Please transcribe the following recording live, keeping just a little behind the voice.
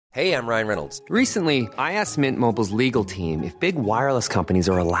Hey, I'm Ryan Reynolds. Recently, I asked Mint Mobile's legal team if big wireless companies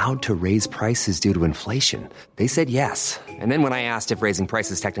are allowed to raise prices due to inflation. They said yes. And then when I asked if raising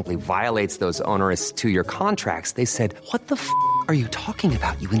prices technically violates those onerous two-year contracts, they said, "What the f*** are you talking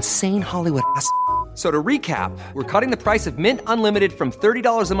about, you insane Hollywood ass?" So to recap, we're cutting the price of Mint Unlimited from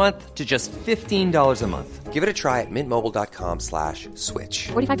 $30 a month to just $15 a month. Give it a try at mintmobile.com/switch.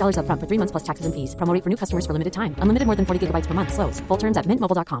 $45 up front for 3 months plus taxes and fees. Promo rate for new customers for limited time. Unlimited more than 40 gigabytes per month. Slows full terms at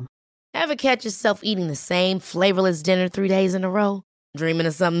mintmobile.com. Ever catch yourself eating the same flavorless dinner 3 days in a row? Dreaming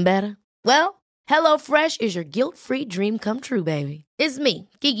of something better? Well, HelloFresh is your guilt-free dream come true, baby. It's me,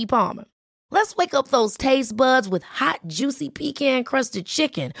 Keke Palmer. Let's wake up those taste buds with hot, juicy pecan-crusted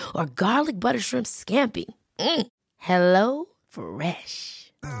chicken or garlic butter shrimp scampi. Hello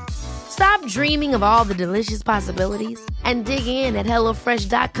Fresh. Stop dreaming of all the delicious possibilities and dig in at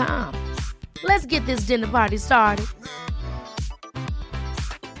HelloFresh.com. Let's get this dinner party started.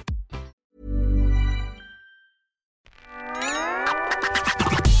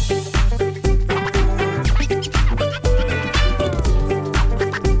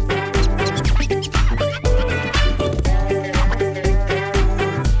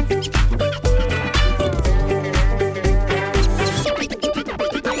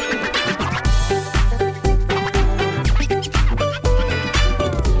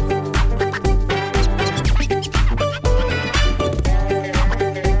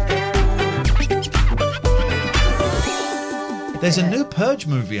 There's a new Purge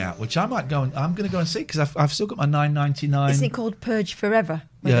movie out, which I might go and I'm going to go and see because I've still got my $9.99. Isn't it called Purge Forever?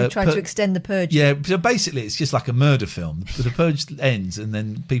 When they try to extend the Purge. Yeah, so basically it's just like a murder film. The Purge ends and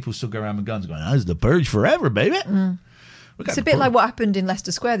then people still go around with guns going, "How's the Purge forever, baby?" It's a bit like what happened in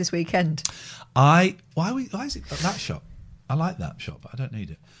Leicester Square this weekend. Why is it that shot? I like that shot, but I don't need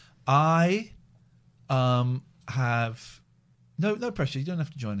it. I have no pressure. You don't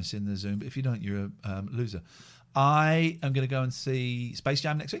have to join us in the Zoom, but if you don't, you're a loser. I am going to go and see Space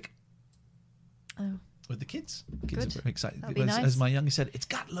Jam next week. Oh. With the kids. The kids Good. are very excited. That'd be nice. As my youngest said, it's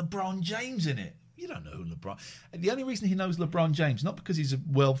got LeBron James in it. You don't know who LeBron. The only reason he knows LeBron James, not because he's a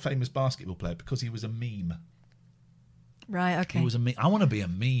world-famous basketball player, because he was a meme. Right, okay. He was a meme. I want to be a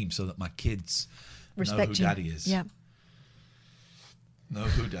meme so that my kids Respect know who you. Daddy is. Yeah. Know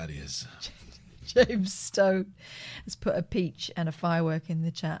who Daddy is. James Stone has put a peach and a firework in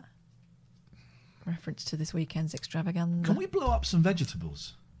the chat. Reference to this weekend's extravaganza. Can we blow up some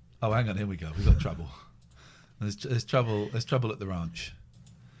vegetables? Oh, hang on, here we go. We've got trouble. There's trouble. There's trouble at the ranch.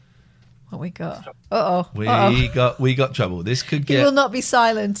 What we got? Uh-oh. We got trouble. This could get... He will not be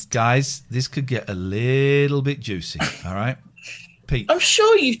silenced. Guys, this could get a little bit juicy, all right? Pete. I'm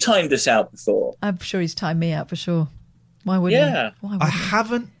sure you've timed this out before. I'm sure he's timed me out for sure. Why wouldn't he? Why wouldn't I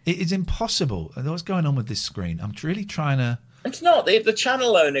haven't... It is impossible. What's going on with this screen? I'm really trying to... It's not. If the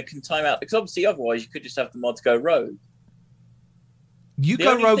channel owner can time out, because obviously otherwise you could just have the mods go rogue. You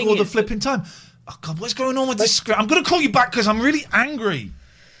go rogue all the flipping time. Oh, God, what's going on with this screen? I'm going to call you back because I'm really angry.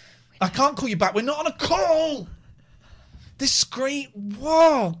 I can't call you back. We're not on a call. This screen...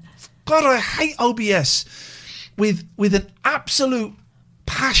 Whoa. God, I hate OBS with an absolute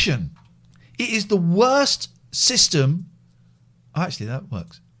passion. It is the worst system... Oh, actually, that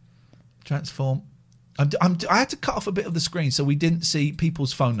works. Transform... I had to cut off a bit of the screen so we didn't see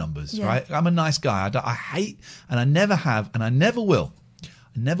people's phone numbers, right? I'm a nice guy. I hate, and I never have, and I never will. I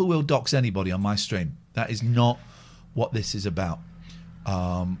never will dox anybody on my stream. That is not what this is about.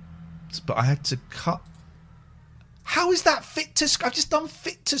 But I had to cut. How is that fit to... I've just done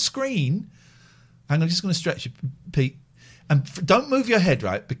fit to screen. And I'm just going to stretch you, Pete. And don't move your head,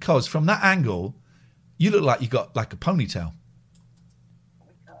 right? Because from that angle, you look like you got like a ponytail.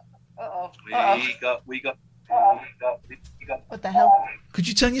 We got. What the hell? Could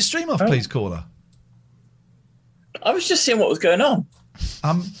you turn your stream off, please, caller? I was just seeing what was going on.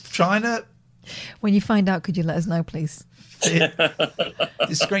 I'm trying to... When you find out, could you let us know, please? The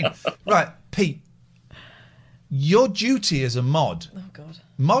screen. Right, Pete. Your duty as a mod... Oh, God.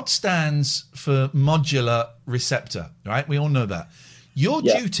 Mod stands for modular receptor, right? We all know that. Your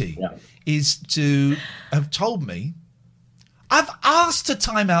duty is to have told me... I've asked to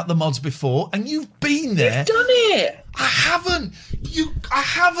time out the mods before, and you've been there. You've done it. I haven't. I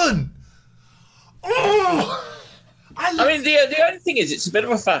haven't. Oh! I mean, the only thing is, it's a bit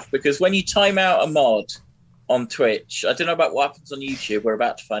of a faff because when you time out a mod on Twitch, I don't know about what happens on YouTube. We're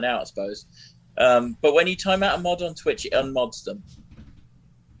about to find out, I suppose. But when you time out a mod on Twitch, it unmods them.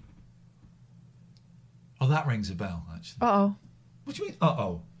 Oh, that rings a bell, actually. Uh-oh. What do you mean,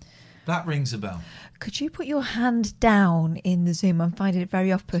 uh-oh? That rings a bell. Could you put your hand down in the Zoom? I'm finding it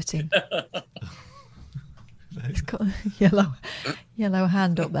very off-putting. yellow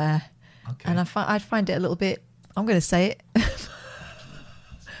hand up there. Okay. And I'd find it a little bit, I'm going to say it.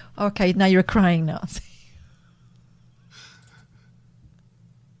 Okay, now you're a crying Nazi.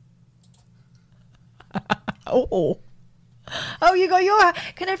 Oh, you got your...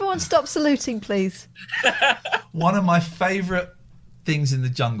 Can everyone stop saluting, please? One of my favourite things in the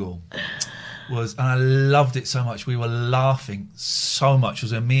jungle was, and I loved it so much, we were laughing so much,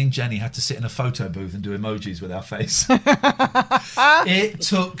 was when me and Jenny had to sit in a photo booth and do emojis with our face. It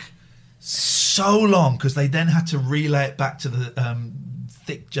took so long because they then had to relay it back to the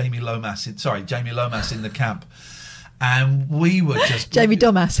thick Jamie Lomas in the camp. And we were just... Jamie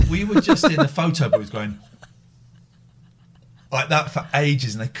Dumbass. We were just in the photo booth going... like that for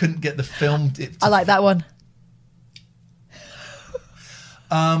ages, and they couldn't get the film... I like that one.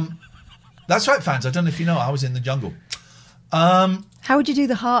 That's right, fans. I don't know if you know, I was in the jungle. How would you do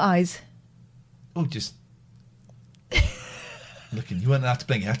the heart eyes? Oh, just looking. You weren't allowed to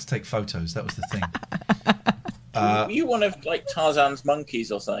blink. You had to take photos. That was the thing. Were you one of like Tarzan's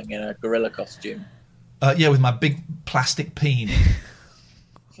monkeys or something in a gorilla costume? Yeah, with my big plastic peen.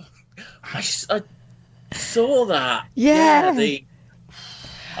 I saw that. Yeah.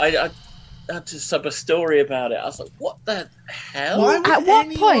 I had to sub a story about it. I was like, what the hell? At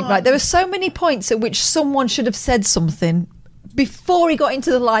what point? Right, there were so many points at which someone should have said something before he got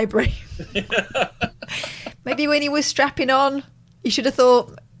into the library. Maybe when he was strapping on, he should have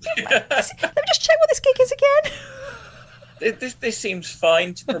thought, let me just check what this gig is again. This seems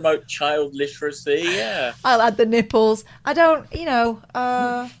fine to promote child literacy, yeah. I'll add the nipples. I don't,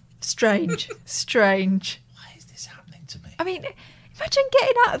 strange. Why is this happening to me? I mean, imagine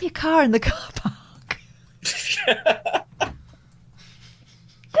getting out of your car in the car park.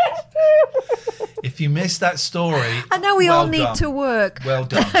 If you missed that story, I know we all need done. to work. Well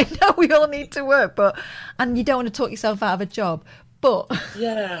done. I know we all need to work, and you don't want to talk yourself out of a job. But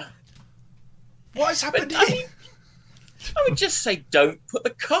yeah, what has happened I here? mean, I would just say, don't put the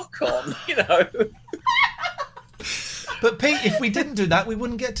cock on, But Pete, if we didn't do that, we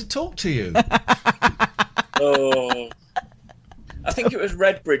wouldn't get to talk to you. Oh, I think it was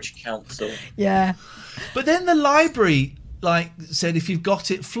Redbridge Council. Yeah. But then the library, said, if you've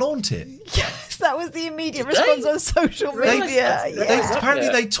got it, flaunt it. Yes, that was the immediate response on social media. Apparently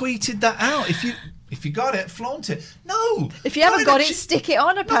they tweeted that out. If you got it, flaunt it. No. If you haven't got it, stick it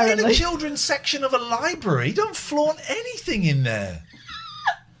on, apparently. Not in a children's section of a library. Don't flaunt anything in there.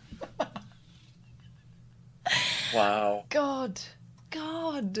 Wow. God.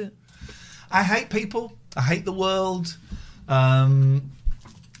 I hate people. I hate the world. Could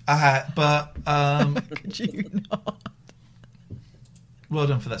you not? Well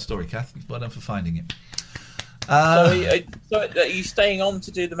done for that story, Kath. Well done for finding it. So are you staying on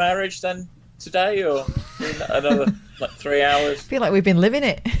to do the marriage then today, or another 3 hours? I feel like we've been living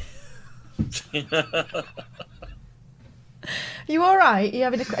it. Are you all right?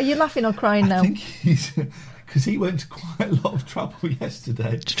 Are you laughing or crying now? I think he's... Because he went to quite a lot of trouble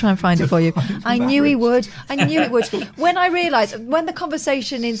yesterday. To try and find it for you. I knew he would. When I realised, when the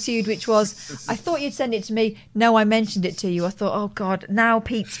conversation ensued, which was, I thought you'd send it to me. No, I mentioned it to you. I thought, oh God, now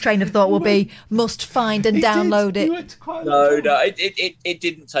Pete's train of thought will be, must find and download it. No, it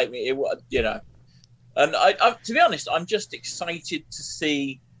didn't take me. And I, to be honest, I'm just excited to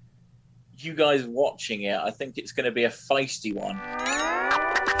see you guys watching it. I think it's going to be a feisty one.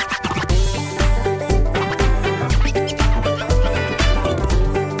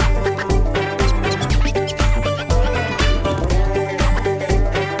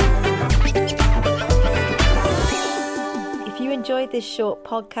 Enjoyed this short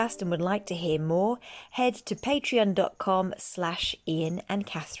podcast and would like to hear more, head to patreon.com/Ian and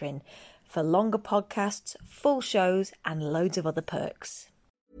Catherine for longer podcasts, full shows and loads of other perks.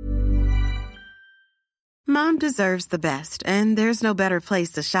 Mom deserves the best, and there's no better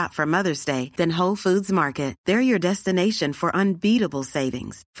place to shop for Mother's Day than Whole Foods Market. They're your destination for unbeatable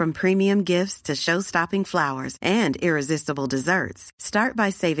savings, from premium gifts to show-stopping flowers and irresistible desserts. Start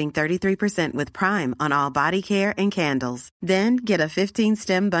by saving 33% with Prime on all body care and candles. Then get a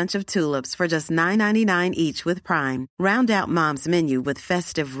 15-stem bunch of tulips for just $9.99 each with Prime. Round out Mom's menu with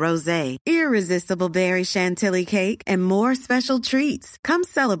festive rosé, irresistible berry chantilly cake, and more special treats. Come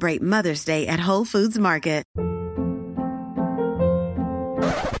celebrate Mother's Day at Whole Foods Market.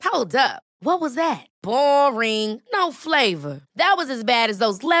 Hold up. What was that? Boring. No flavor. That was as bad as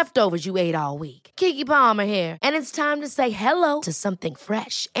those leftovers you ate all week. Keke Palmer here, and it's time to say hello to something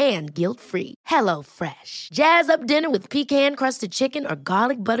fresh and guilt-free. Hello Fresh. Jazz up dinner with pecan-crusted chicken or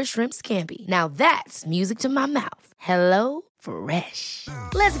garlic butter shrimp scampi. Now that's music to my mouth. Hello Fresh.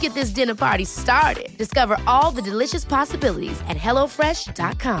 Let's get this dinner party started. Discover all the delicious possibilities at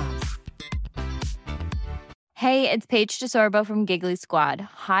HelloFresh.com. Hey, it's Paige DeSorbo from Giggly Squad.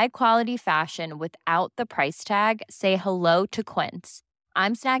 High quality fashion without the price tag. Say hello to Quince.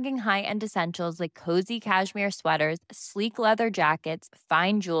 I'm snagging high-end essentials like cozy cashmere sweaters, sleek leather jackets,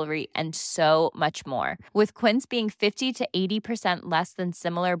 fine jewelry, and so much more. With Quince being 50 to 80% less than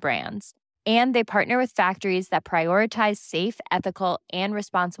similar brands. And they partner with factories that prioritize safe, ethical, and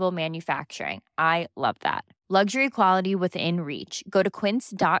responsible manufacturing. I love that. Luxury quality within reach. Go to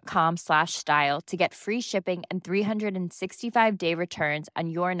quince.com/style to get free shipping and 365-day returns on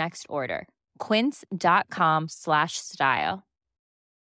your next order. Quince.com/style.